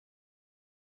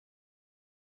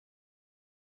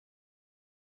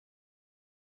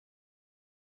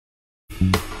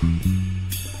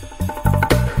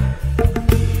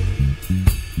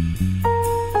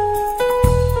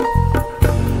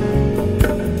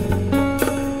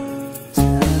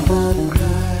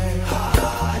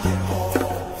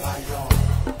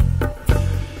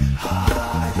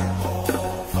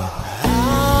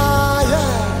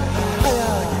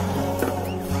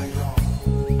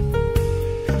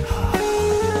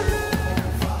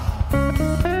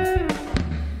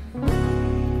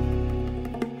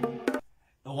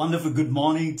Wonderful good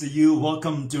morning to you.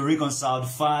 Welcome to Reconciled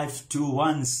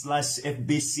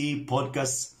 521/FBC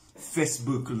podcast,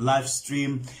 Facebook live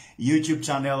stream, YouTube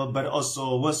channel, but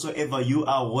also whatsoever you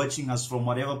are watching us from,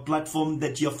 whatever platform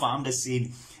that you found us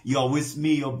in. You are with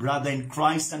me, your brother in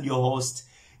Christ, and your host,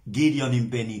 Gideon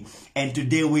Mbeni. And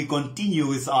today we continue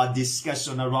with our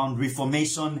discussion around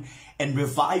reformation and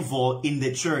revival in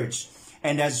the church.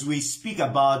 And as we speak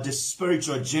about the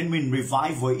spiritual genuine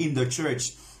revival in the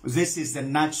church, this is the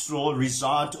natural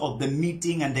result of the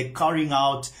meeting and the carrying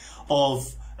out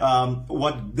of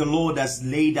what the Lord has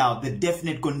laid out, the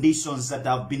definite conditions that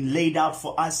have been laid out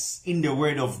for us in the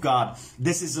Word of God.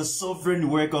 This is a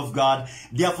sovereign work of God.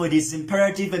 Therefore, it is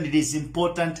imperative and it is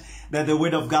important that the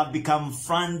Word of God become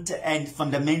front and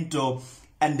fundamental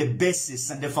and the basis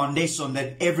and the foundation,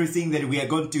 that everything that we are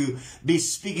going to be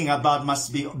speaking about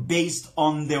must be based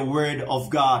on the Word of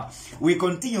God. We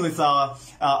continue with our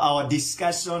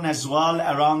discussion as well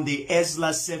around the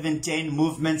Ezra 710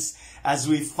 movements as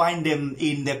we find them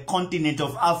in the continent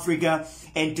of Africa.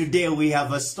 And today we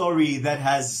have a story that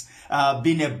has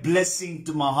been a blessing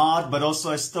to my heart, but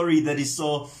also a story that is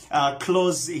so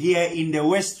close here in the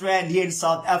West Rand, here in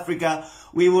South Africa.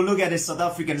 We will look at a South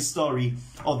African story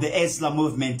of the Ezra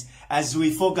movement as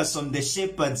we focus on the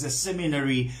Shepherds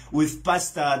Seminary with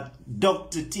Pastor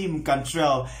Dr. Tim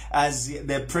Cantrell as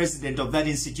the president of that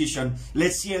institution.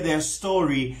 Let's hear their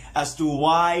story as to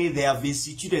why they have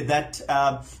instituted that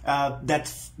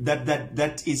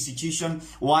institution,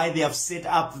 why they have set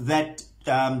up that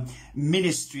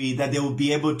ministry, that they will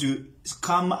be able to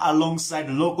come alongside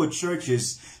local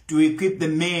churches to equip the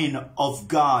men of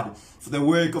God for the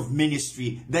work of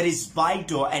ministry that is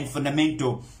vital and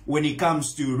fundamental when it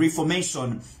comes to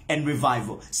reformation and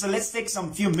revival. So let's take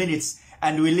some few minutes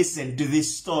and we listen to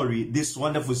this story, this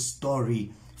wonderful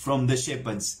story from the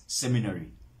Shepherds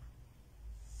Seminary.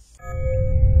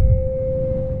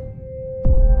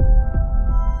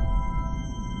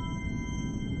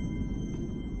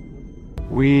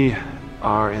 We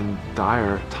are in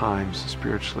dire times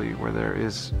spiritually where there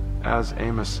is, as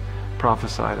Amos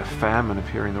prophesied, a famine of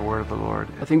hearing the word of the Lord.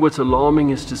 I think what's alarming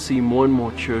is to see more and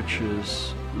more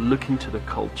churches looking to the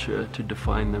culture to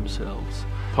define themselves.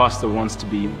 Pastor wants to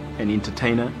be an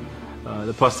entertainer.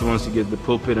 The pastor wants to get the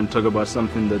pulpit and talk about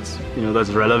something that's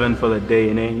relevant for the day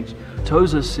and age.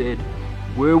 Tozer said,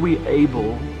 were we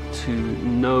able to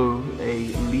know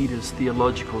a leader's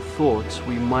theological thoughts,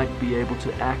 we might be able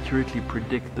to accurately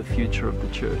predict the future of the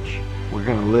church. We're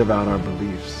going to live out our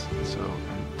beliefs. So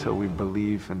until we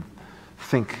believe and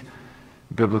think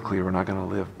biblically, we're not going to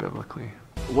live biblically.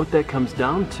 What that comes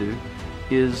down to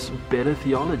is better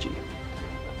theology,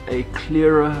 a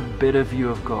clearer, better view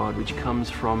of God, which comes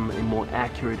from a more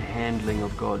accurate handling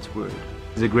of God's word.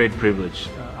 It's a great privilege.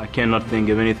 I cannot think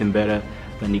of anything better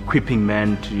than equipping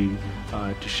man to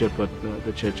shepherd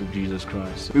the Church of Jesus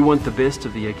Christ. We want the best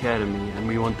of the academy and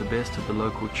we want the best of the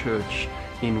local church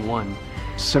in one.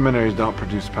 Seminaries don't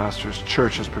produce pastors,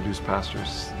 churches produce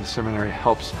pastors. The seminary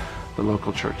helps the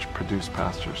local church produce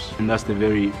pastors. And that's the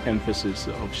very emphasis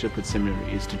of Shepherd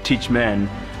Seminary, is to teach men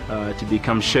to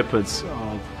become shepherds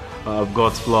of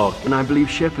God's flock. And I believe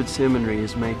Shepherd Seminary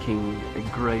is making a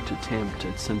great attempt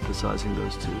at synthesizing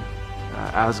those two.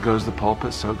 As goes the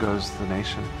pulpit, so goes the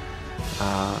nation.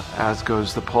 As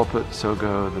goes the pulpit, so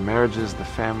go the marriages, the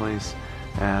families,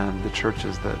 and the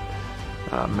churches that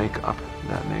make up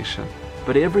that nation.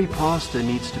 But every pastor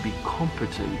needs to be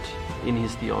competent in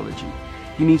his theology.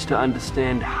 He needs to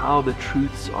understand how the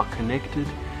truths are connected,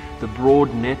 the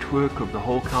broad network of the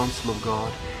whole counsel of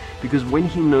God, because when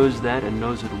he knows that and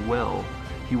knows it well,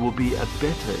 he will be a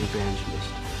better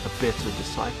evangelist, a better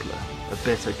discipler, a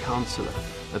better counselor,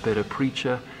 a better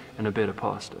preacher, and a better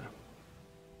pastor.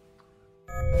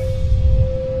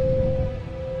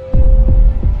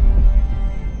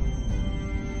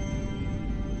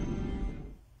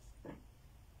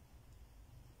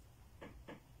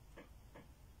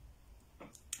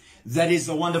 That is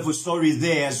a wonderful story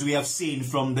there, as we have seen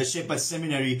from the Shepherd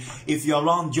Seminary. If you're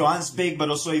around Johannesburg, but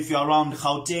also if you're around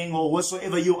Gauteng or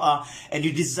whatsoever you are, and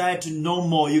you desire to know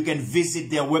more, you can visit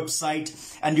their website,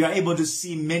 and you are able to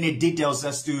see many details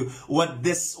as to what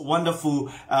this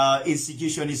wonderful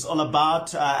institution is all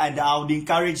about. And I would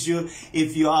encourage you,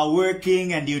 if you are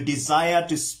working and you desire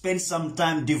to spend some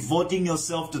time devoting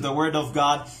yourself to the Word of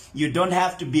God, you don't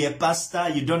have to be a pastor.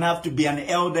 You don't have to be an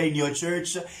elder in your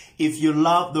church. If you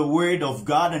love the Word of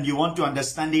God and you want to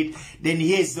understand it, then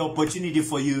here's the opportunity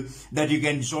for you that you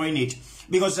can join it.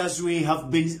 Because as we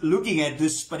have been looking at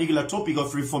this particular topic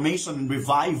of reformation and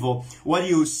revival, what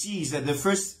you see is that the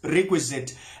first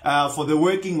requisite for the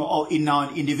working in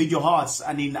our individual hearts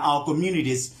and in our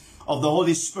communities of the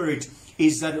Holy Spirit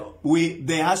is that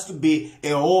there has to be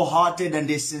a wholehearted and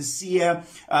a sincere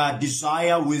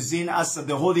desire within us that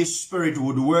the Holy Spirit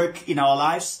would work in our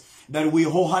lives, that we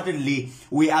wholeheartedly,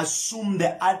 we assume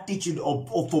the attitude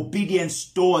of obedience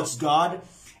towards God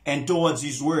and towards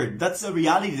His Word. That's a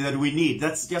reality that we need.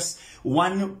 That's just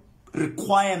one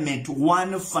requirement,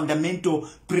 one fundamental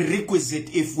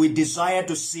prerequisite if we desire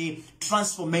to see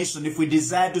transformation, if we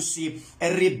desire to see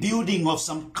a rebuilding of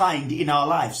some kind in our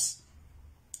lives.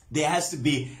 There has to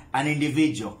be an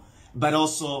individual, but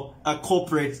also a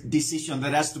corporate decision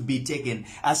that has to be taken.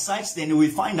 As such, then we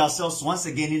find ourselves once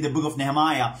again in the book of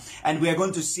Nehemiah. And we are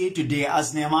going to see today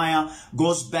as Nehemiah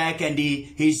goes back and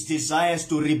he desires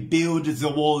to rebuild the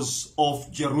walls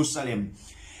of Jerusalem.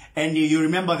 And you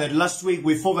remember that last week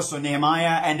we focused on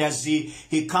Nehemiah, and as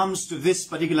he comes to this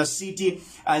particular city,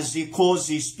 as he calls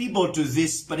his people to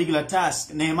this particular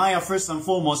task, Nehemiah, first and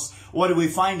foremost, what we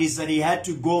find is that he had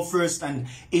to go first and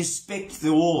inspect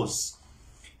the walls.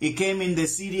 He came in the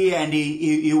city and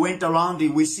he went around.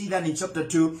 We see that in chapter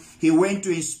 2. He went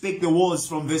to inspect the walls.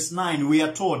 From verse 9, we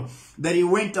are told that he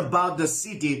went about the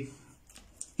city.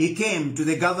 He came to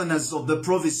the governors of the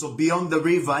province of beyond the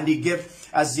river, and they gave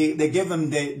him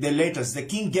the letters. The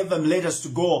king gave them letters to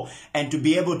go and to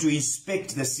be able to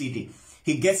inspect the city.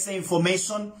 He gets the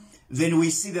information. Then we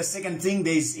see the second thing,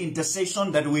 there is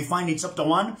intercession that we find in chapter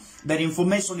 1. That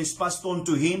information is passed on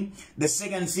to him. The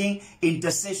second thing,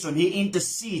 intercession. He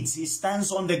intercedes. He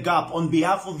stands on the gap on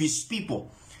behalf of his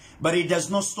people. But it does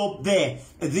not stop there.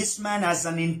 This man has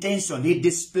an intention. He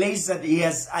displays that he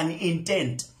has an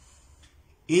intent.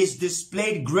 He has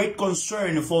displayed great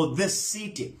concern for this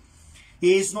city.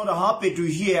 He is not happy to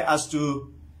hear as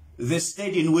to the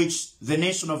state in which the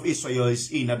nation of Israel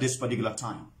is in at this particular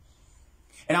time.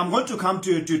 And I'm going to come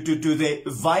to the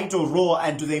vital role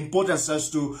and to the importance as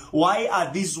to why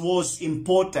are these wars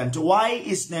important? Why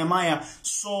is Nehemiah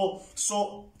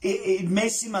it may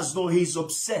seem as though he's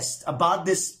obsessed about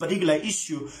this particular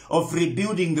issue of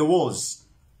rebuilding the walls.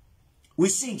 We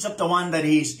see in chapter 1 that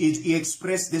he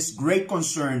expressed this great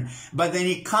concern, but then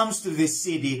he comes to this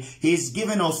city, he is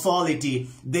given authority,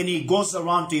 then he goes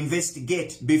around to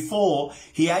investigate before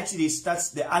he actually starts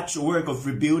the actual work of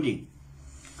rebuilding.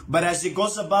 But as he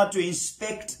goes about to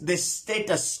inspect the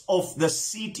status of the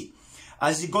city,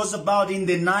 as he goes about in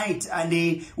the night, and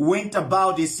he went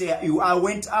about, he said, I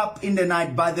went up in the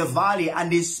night by the valley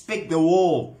and inspect the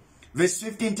wall. Verse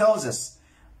 15 tells us,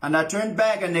 and I turned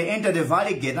back and I entered the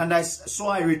valley gate, and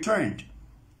I returned.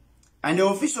 And the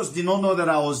officials did not know that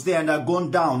I was there, and I had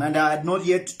gone down, and I had not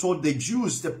yet told the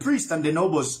Jews, the priests and the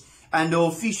nobles and the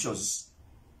officials.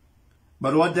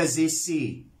 But what does he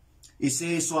see? He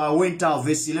says, so I went out.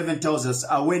 Verse 11 tells us,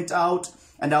 I went out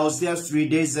and I was there 3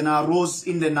 days, and I rose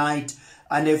in the night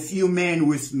and a few men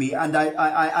with me. And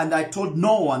I told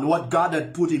no one what God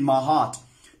had put in my heart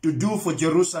to do for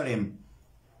Jerusalem.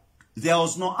 There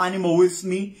was no animal with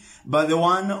me, but the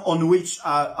one on which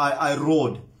I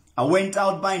rode. I went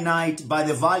out by night by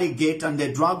the valley gate and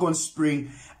the dragon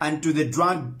spring and to the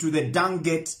dung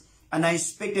gate, and I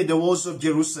inspected the walls of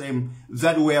Jerusalem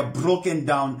that were broken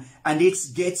down and its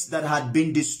gates that had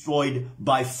been destroyed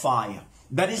by fire.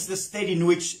 That is the state in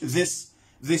which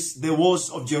the walls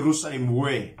of Jerusalem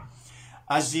were.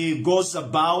 As he goes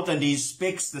about and he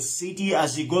inspects the city,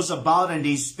 as he goes about and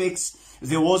he inspects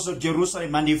the walls of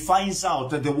Jerusalem, and he finds out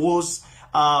that the walls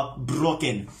are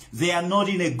broken. They are not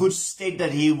in a good state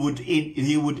that he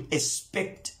would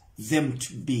expect them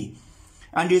to be.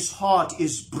 And his heart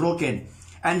is broken.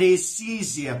 And he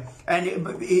sees here,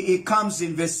 and he comes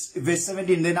in verse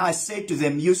 17, then I say to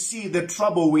them, you see the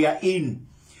trouble we are in,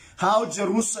 how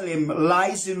Jerusalem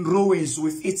lies in ruins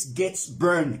with its gates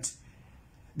burnt.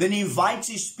 Then he invites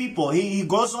his people. He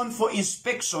goes on for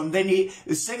inspection. Then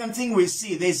the second thing we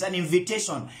see, there's an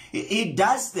invitation. He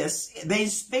does this. The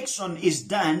inspection is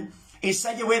done in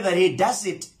such a way that he does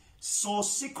it so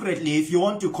secretly, if you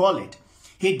want to call it.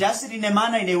 He does it in a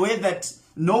manner, in a way that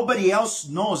nobody else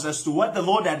knows as to what the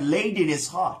Lord had laid in his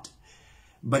heart.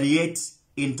 But yet,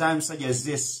 in times such as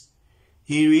this,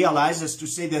 he realizes to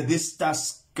say that this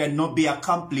task cannot be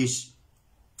accomplished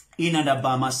in and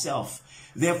by myself.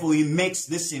 Therefore, he makes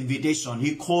this invitation.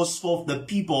 He calls forth the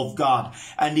people of God,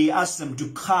 and he asks them to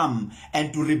come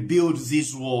and to rebuild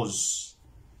these walls.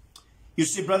 You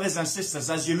see, brothers and sisters,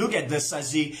 as you look at this,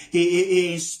 as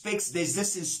he inspects, there's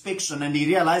this inspection, and he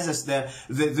realizes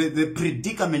the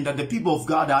predicament that the people of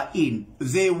God are in.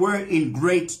 They were in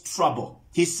great trouble.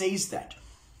 He says that.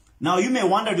 Now, you may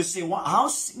wonder to say, well, how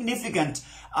significant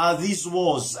are these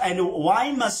wars? And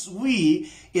why must we,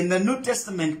 in the New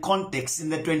Testament context, in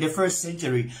the 21st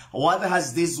century, what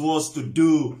has these wars to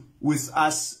do with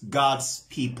us, God's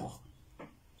people?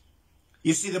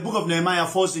 You see, the book of Nehemiah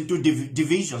falls into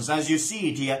divisions. As you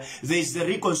see it here, there's the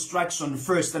reconstruction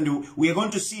first, and we are going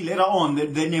to see later on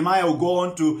that Nehemiah will go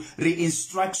on to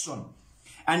re-instruction.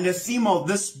 And the theme of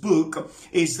this book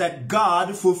is that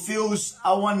God fulfills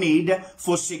our need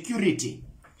for security.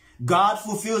 God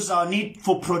fulfills our need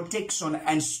for protection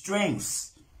and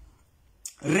strength.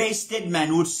 Ray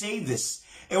Stedman would say this.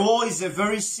 A wall is a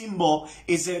very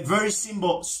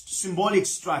symbolic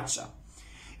structure.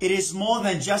 It is more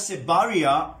than just a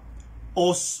barrier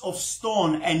of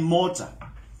stone and mortar.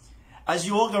 As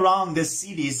you walk around the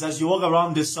cities, as you walk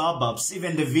around the suburbs,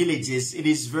 even the villages, it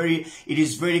is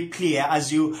very clear.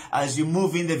 As you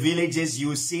move in the villages,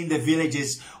 you see in the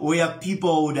villages where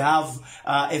people would have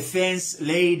a fence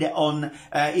laid on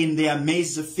in their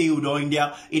maize field or in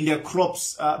their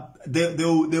crops. They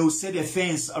will set a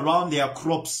fence around their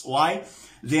crops. Why?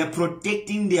 They are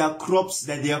protecting their crops,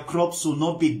 that their crops will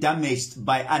not be damaged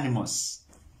by animals.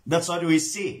 That's what we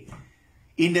see.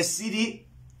 In the city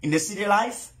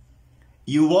life,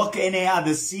 you walk any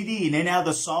other city, in any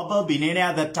other suburb, in any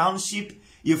other township,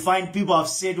 you find people have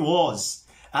set walls.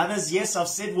 Others, yes, have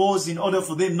set walls in order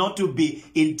for them not to be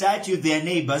in touch with their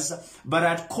neighbors, but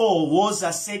at core, walls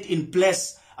are set in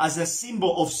place as a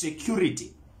symbol of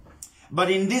security.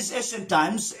 But in these ancient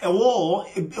times, a wall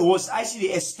was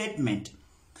actually a statement.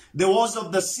 The walls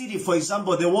of the city, for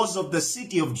example, the walls of the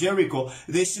city of Jericho,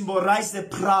 they symbolize the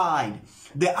pride,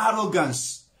 the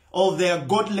arrogance of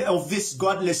this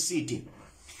godless city.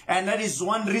 And that is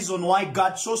one reason why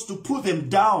God chose to put them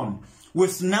down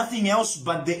with nothing else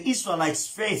but the Israelites'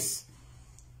 faith,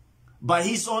 by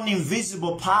his own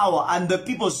invisible power and the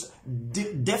people's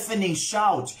deafening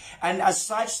shout. And as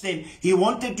such, then, he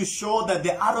wanted to show that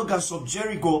the arrogance of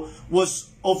Jericho was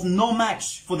of no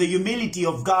match for the humility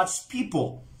of God's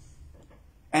people.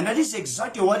 And that is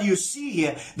exactly what you see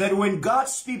here, that when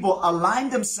God's people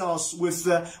align themselves with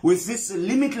this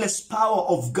limitless power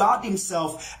of God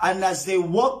himself, and as they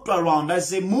walked around, as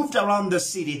they moved around the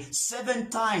city 7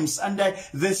 times, and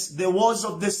the walls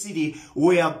of the city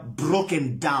were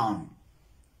broken down.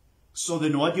 So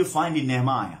then what you find in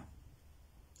Nehemiah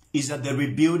is that the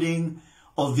rebuilding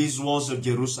of these walls of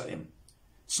Jerusalem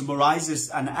symbolizes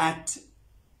an act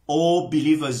all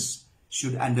believers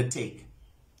should undertake.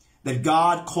 That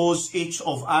God calls each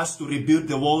of us to rebuild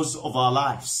the walls of our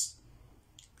lives.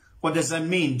 What does that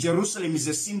mean? Jerusalem is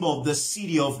a symbol of the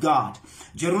city of God.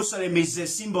 Jerusalem is a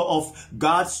symbol of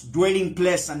God's dwelling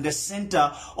place and the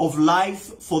center of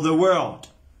life for the world.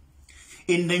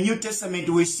 In the New Testament,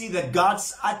 we see that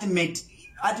God's ultimate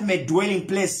dwelling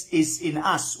place is in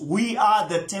us. We are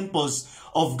the temples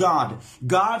of God.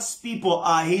 God's people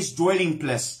are his dwelling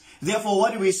place. Therefore,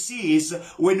 what we see is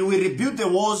when we rebuild the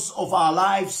walls of our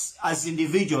lives as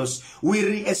individuals, we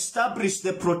re-establish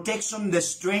the protection, the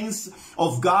strength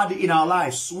of God in our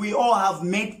lives. We all have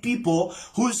made people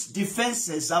whose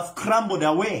defenses have crumbled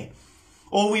away.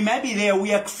 Or we may be there,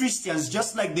 we are Christians,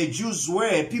 just like the Jews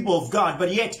were, people of God.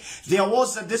 But yet, there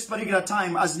was at this particular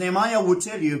time, as Nehemiah would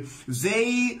tell you,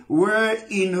 they were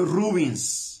in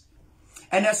ruins.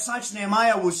 And as such,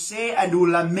 Nehemiah will say and will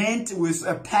lament with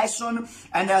a passion.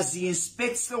 And as he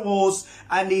inspects the walls,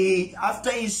 and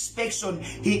after inspection,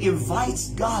 he invites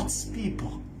God's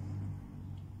people.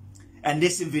 And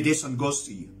this invitation goes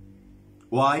to you.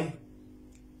 Why?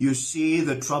 You see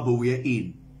the trouble we are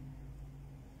in.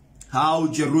 How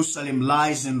Jerusalem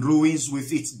lies in ruins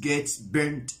with its gates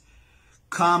burnt.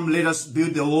 Come, let us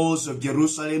build the walls of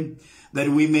Jerusalem, that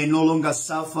we may no longer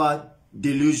suffer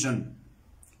delusion.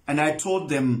 And I told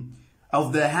them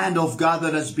of the hand of God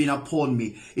that has been upon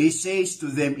me. He says to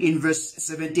them in verse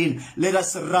 17, let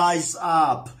us rise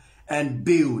up and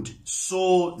build.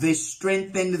 So they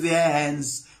strengthened their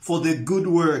hands for the good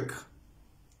work.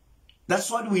 That's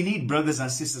what we need, brothers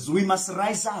and sisters. We must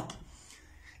rise up.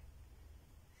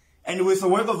 And with the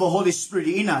work of the Holy Spirit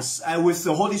in us, with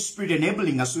the Holy Spirit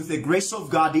enabling us, with the grace of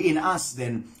God in us,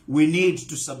 then we need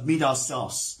to submit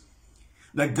ourselves.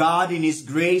 That God in His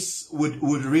grace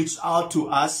would reach out to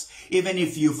us, even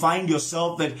if you find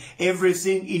yourself that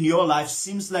everything in your life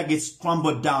seems like it's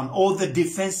crumbled down. All the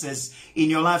defenses in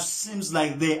your life seems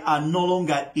like they are no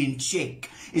longer in check.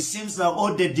 It seems like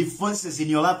all the defenses in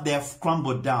your life, they have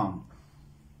crumbled down.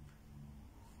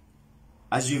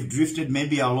 As you've drifted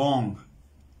maybe along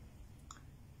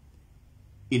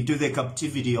into the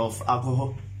captivity of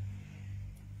alcohol,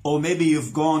 or maybe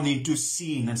you've gone into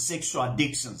sin and sexual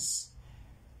addictions.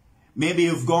 Maybe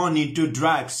you've gone into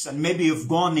drugs, and maybe you've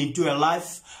gone into a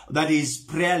life that is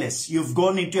prayerless. You've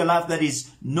gone into a life that is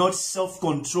not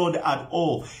self-controlled at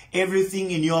all.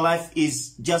 Everything in your life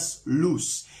is just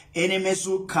loose. Enemies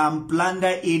will come,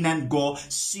 plunder in and go.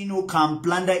 Sin will come,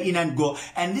 plunder in and go.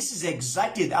 And this is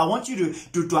exactly, I want you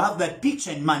to have that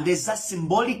picture in mind. There's that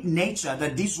symbolic nature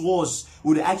that these wars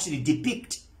would actually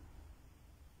depict.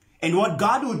 And what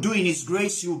God will do in His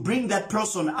grace, He will bring that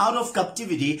person out of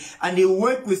captivity, and He will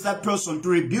work with that person to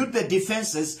rebuild the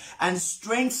defenses and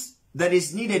strength that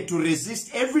is needed to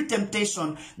resist every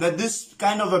temptation that this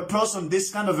kind of a person,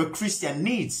 this kind of a Christian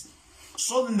needs.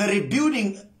 So in the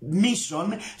rebuilding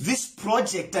mission, this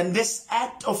project and this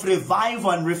act of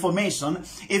revival and reformation,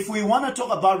 if we want to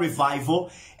talk about revival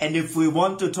and if we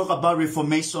want to talk about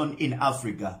reformation in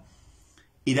Africa,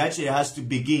 it actually has to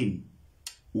begin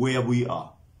where we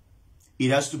are. It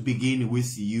has to begin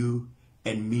with you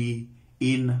and me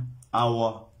in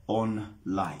our own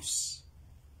lives.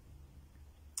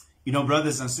 You know,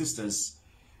 brothers and sisters,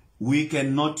 we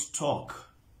cannot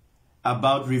talk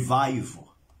about revival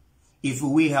if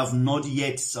we have not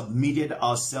yet submitted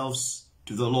ourselves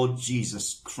to the Lord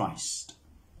Jesus Christ.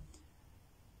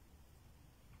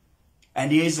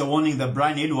 And here's a warning that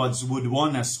Brian Edwards would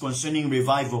warn us concerning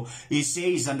revival. He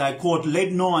says, and I quote,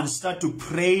 "Let no one start to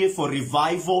pray for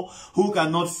revival who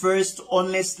cannot first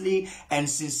honestly and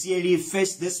sincerely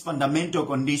face this fundamental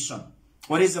condition."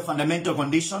 What is the fundamental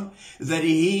condition? That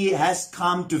he has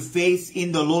come to faith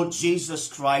in the Lord Jesus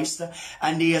Christ,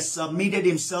 and he has submitted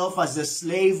himself as a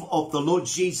slave of the Lord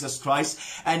Jesus Christ,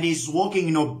 and is walking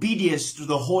in obedience to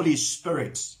the Holy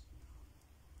Spirit.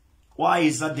 Why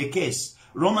is that the case?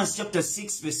 Romans chapter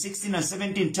 6 verse 16 and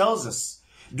 17 tells us,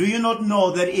 "Do you not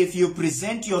know that if you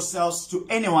present yourselves to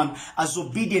anyone as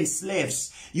obedient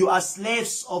slaves, you are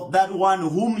slaves of that one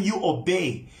whom you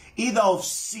obey, either of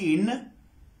sin,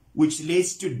 which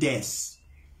leads to death,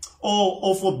 or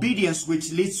of obedience,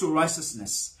 which leads to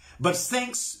righteousness? But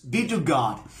thanks be to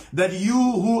God that you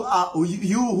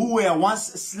who were once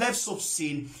slaves of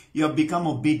sin, you have become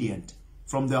obedient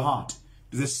from the heart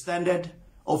to the standard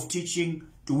of teaching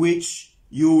to which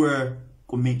you were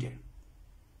committed."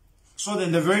 So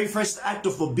then the very first act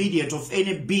of obedience of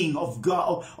any being of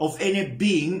God, of any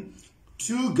being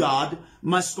to God,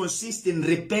 must consist in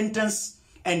repentance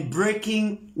and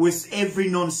breaking with every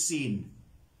known sin.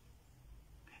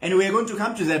 And we are going to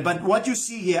come to that. But what you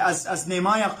see here, as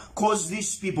Nehemiah calls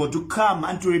these people to come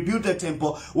and to rebuild the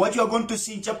temple, what you are going to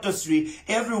see in chapter 3,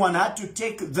 everyone had to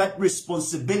take that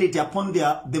responsibility upon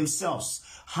themselves.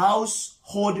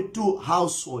 Household to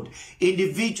household,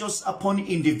 individuals upon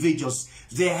individuals.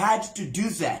 They had to do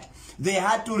that. They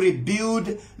had to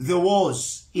rebuild the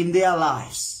walls in their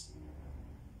lives.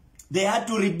 They had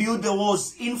to rebuild the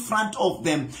walls in front of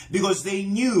them, because they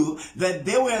knew that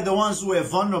they were the ones who were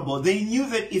vulnerable. They knew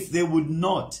that if they would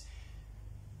not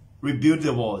rebuild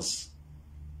the walls,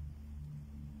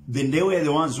 then they were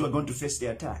the ones who were going to face the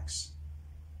attacks.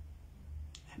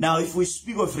 Now, if we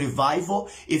speak of revival,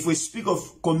 if we speak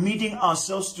of committing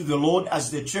ourselves to the Lord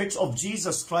as the Church of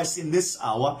Jesus Christ in this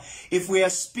hour, if we are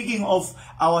speaking of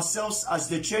ourselves as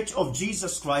the Church of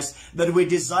Jesus Christ, that we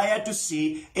desire to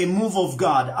see a move of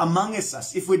God among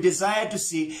us, if we desire to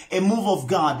see a move of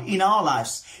God in our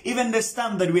lives, even this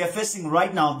time that we are facing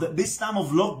right now, this time of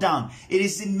lockdown, it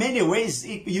is in many ways,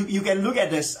 you can look at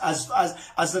this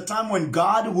as the time when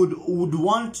God would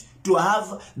want to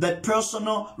have that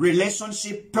personal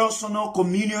relationship, personal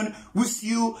communion with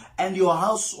you and your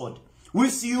household,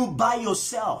 with you by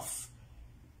yourself.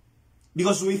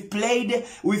 Because we've played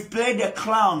a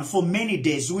clown for many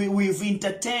days. We've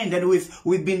entertained, and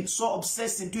we've been so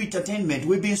obsessed into entertainment.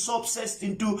 We've been so obsessed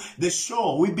into the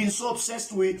show. We've been so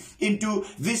obsessed into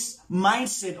this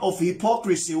mindset of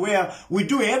hypocrisy where we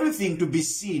do everything to be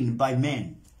seen by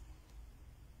men.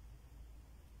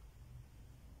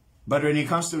 But when it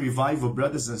comes to revival,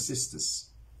 brothers and sisters,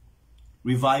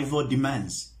 revival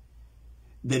demands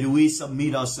that we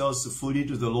submit ourselves fully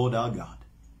to the Lord our God.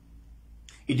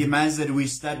 It demands that we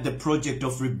start the project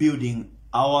of rebuilding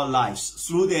our lives.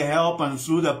 Through the help and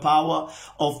through the power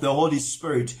of the Holy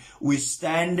Spirit, we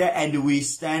stand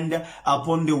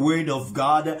upon the word of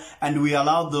God, and we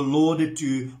allow the Lord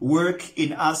to work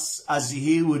in us as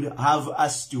He would have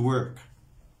us to work.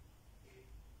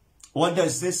 What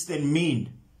does this then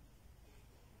mean?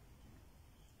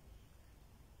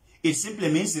 It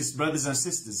simply means this, brothers and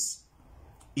sisters.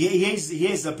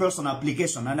 Here's a personal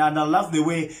application, and I love the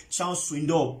way Charles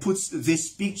Swindoll puts this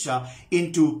picture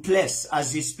into place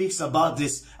as he speaks about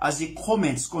this, as he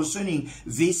comments concerning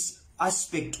this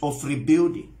aspect of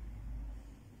rebuilding.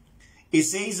 He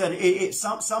says that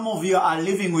some of you are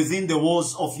living within the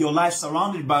walls of your life,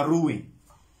 surrounded by ruin.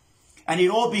 And it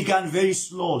all began very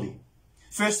slowly.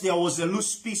 First, there was a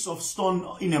loose piece of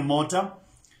stone in a mortar.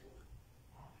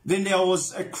 Then there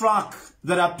was a crack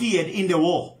that appeared in the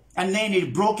wall. And then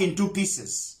it broke in two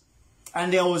pieces.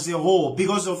 And there was a hole.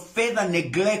 Because of further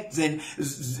neglect, then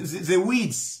the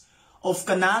weeds of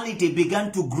carnality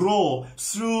began to grow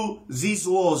through these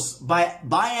walls. By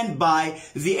and by,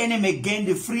 the enemy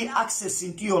gained free access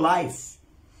into your life.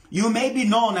 You may be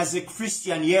known as a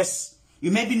Christian, yes. You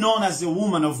may be known as a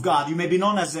woman of God. You may be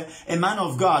known as a man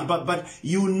of God. But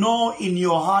you know in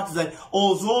your heart that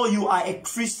although you are a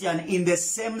Christian in the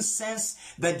same sense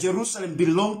that Jerusalem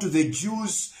belonged to the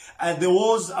Jews, the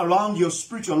walls around your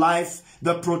spiritual life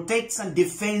that protects and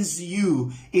defends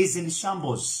you is in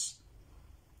shambles.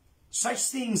 Such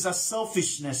things as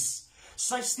selfishness,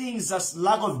 such things as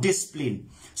lack of discipline,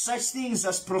 such things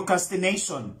as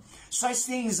procrastination, such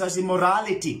things as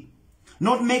immorality,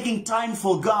 not making time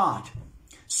for God,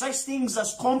 such things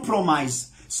as compromise,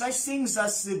 such things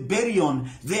as rebellion,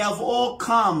 they have all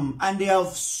come and they have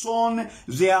sown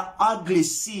their ugly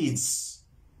seeds.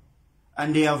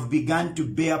 And they have begun to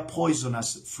bear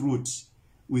poisonous fruit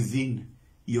within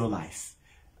your life.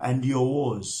 And your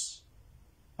walls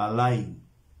are lying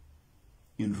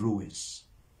in ruins.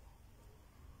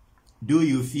 Do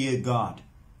you fear God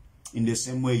in the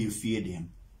same way you feared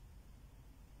Him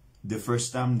the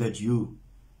first time that you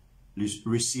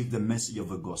received the message of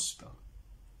the gospel?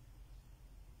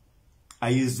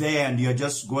 Are you there and you're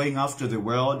just going after the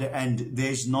world and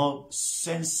there's no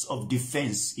sense of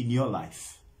defense in your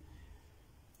life?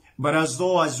 But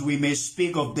as we may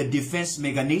speak of the defense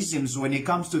mechanisms when it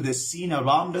comes to the scene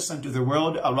around us and to the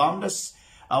world around us,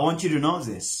 I want you to know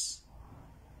this.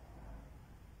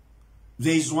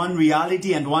 There is one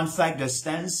reality and one fact that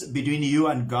stands between you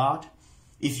and God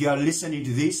if you are listening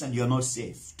to this and you are not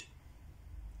saved.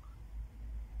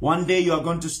 One day you are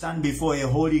going to stand before a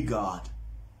holy God.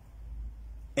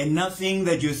 And nothing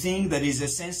that you think that is a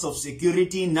sense of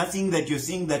security, nothing that you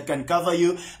think that can cover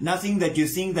you, nothing that you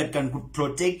think that can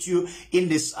protect you in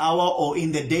this hour or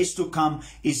in the days to come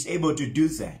is able to do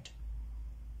that.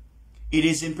 It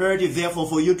is imperative, therefore,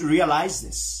 for you to realize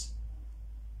this.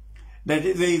 That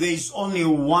there is only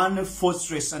one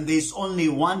fortress and there is only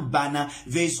one banner,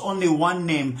 there is only one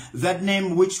name, that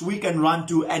name which we can run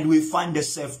to and we find the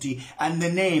safety, and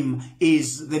the name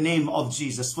is the name of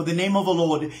Jesus. For the name of the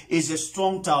Lord is a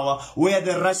strong tower where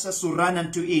the righteous will run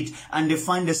unto it and they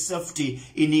find the safety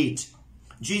in it.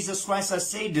 Jesus Christ has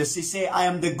said this. He said, I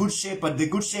am the good shepherd. The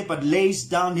good shepherd lays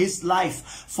down his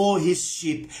life for his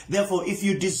sheep. Therefore, if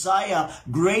you desire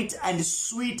great and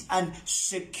sweet and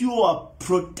secure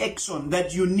protection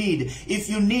that you need, if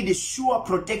you need a sure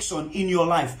protection in your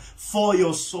life for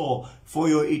your soul, for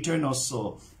your eternal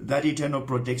soul, that eternal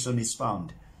protection is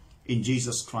found in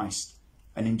Jesus Christ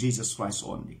and in Jesus Christ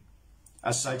only.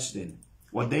 As such then,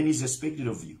 what then is expected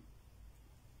of you?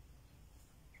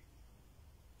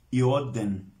 You ought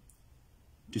then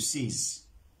to cease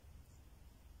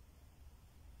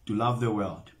to love the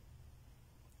world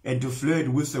and to flirt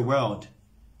with the world.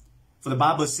 For the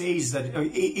Bible says that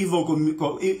evil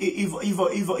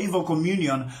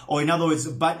communion, or in other words,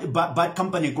 bad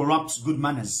company corrupts good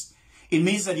manners. It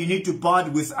means that you need to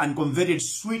part with unconverted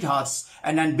sweethearts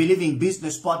and unbelieving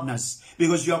business partners,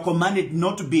 because you are commanded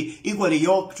not to be equally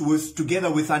yoked together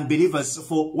with unbelievers.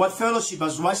 For what fellowship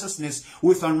has righteousness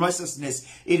with unrighteousness?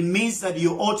 It means that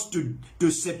you ought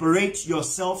to separate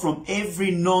yourself from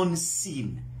every known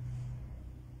sin.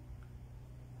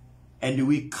 And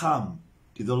we come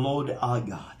to the Lord our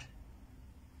God.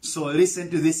 So listen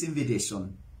to this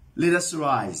invitation. Let us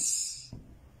rise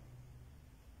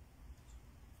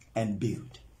and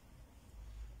build.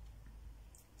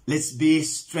 Let's be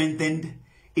strengthened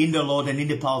in the Lord and in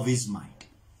the power of His might.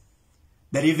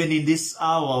 That even in this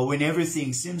hour when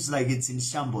everything seems like it's in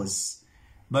shambles,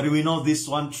 but we know this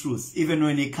one truth. Even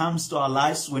when it comes to our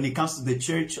lives, when it comes to the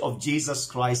church of Jesus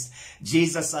Christ,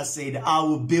 Jesus has said, I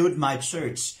will build my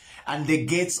church and the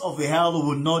gates of hell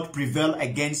will not prevail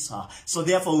against her. So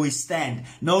therefore we stand,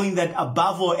 knowing that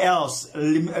above all else,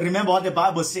 remember what the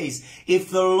Bible says, if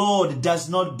the Lord does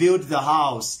not build the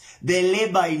house, they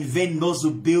labor in vain those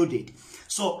who build it.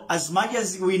 So as much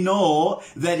as we know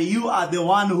that you are the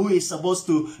one who is supposed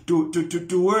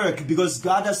to work, because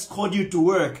God has called you to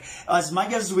work, as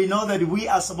much as we know that we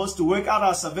are supposed to work out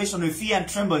our salvation with fear and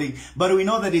trembling, but we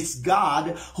know that it's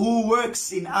God who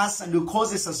works in us and who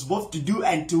causes us both to do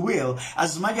and to will.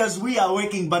 As much as we are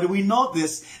working, but we know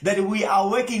this, that we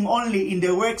are working only in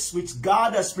the works which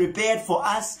God has prepared for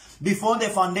us before the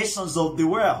foundations of the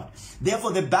world.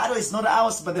 Therefore the battle is not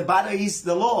ours, but the battle is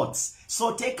the Lord's.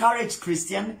 So take courage,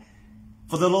 Christian,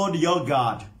 for the Lord your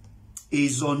God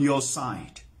is on your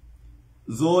side.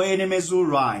 Though enemies will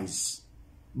rise,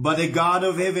 but the God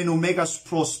of heaven will make us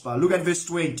prosper. Look at verse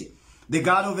 20. The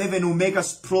God of heaven will make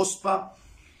us prosper,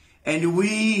 and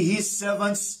we, his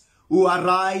servants, will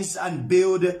arise and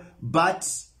build.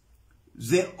 But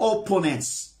the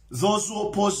opponents, those who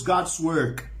oppose God's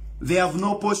work, they have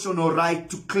no portion or right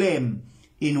to claim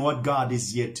in what God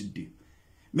is yet to do.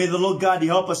 May the Lord God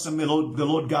help us, and may the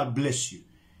Lord God bless you.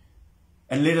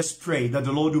 And let us pray that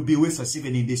the Lord will be with us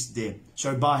even in this day.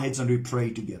 Shall we bow our heads and we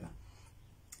pray together?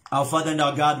 Our Father and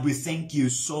our God, we thank you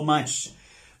so much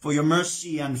for your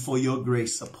mercy and for your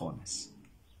grace upon us.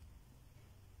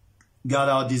 God,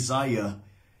 our desire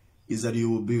is that you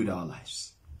will build our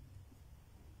lives.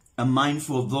 I'm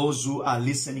mindful of those who are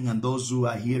listening and those who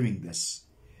are hearing this.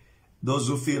 Those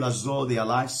who feel as though their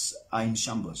lives are in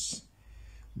shambles.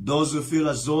 Those who feel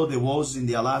as though the walls in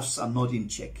their lives are not in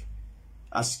check.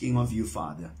 Asking of you,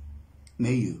 Father,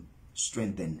 may you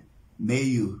strengthen, may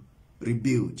you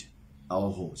rebuild our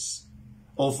house.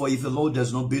 Oh, for if the Lord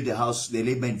does not build the house, they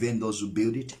labor in vain those who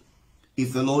build it.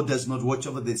 If the Lord does not watch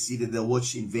over the city, they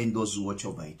watch in vain those who watch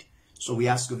over it. So we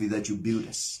ask of you that you build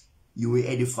us. You will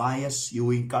edify us, you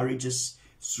will encourage us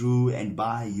through and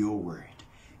by your word.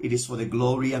 It is for the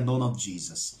glory and honor of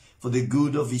Jesus, for the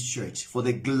good of his church, for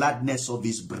the gladness of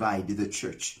his bride, the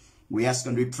church. We ask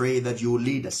and we pray that you will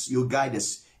lead us, you will guide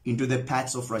us into the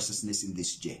paths of righteousness in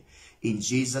this day. In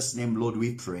Jesus' name, Lord,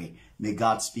 we pray. May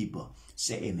God's people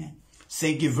say amen.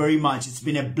 Thank you very much. It's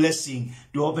been a blessing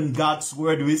to open God's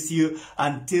word with you.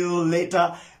 Until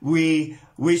later, we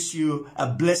wish you a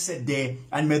blessed day,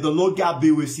 and may the Lord God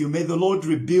be with you. May the Lord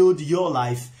rebuild your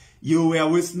life. You were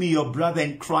with me, your brother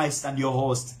in Christ, and your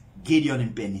host, Gideon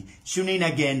and Penny. Tune in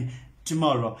again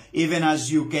tomorrow, even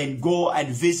as you can go and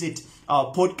visit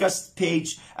our podcast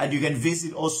page, and you can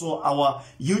visit also our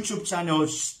YouTube channel.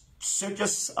 Search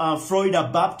us, Florida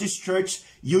Baptist Church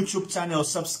YouTube channel.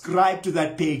 Subscribe to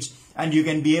that page, and you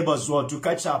can be able as well to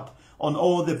catch up on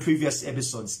all the previous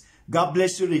episodes. God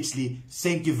bless you richly.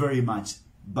 Thank you very much.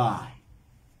 Bye.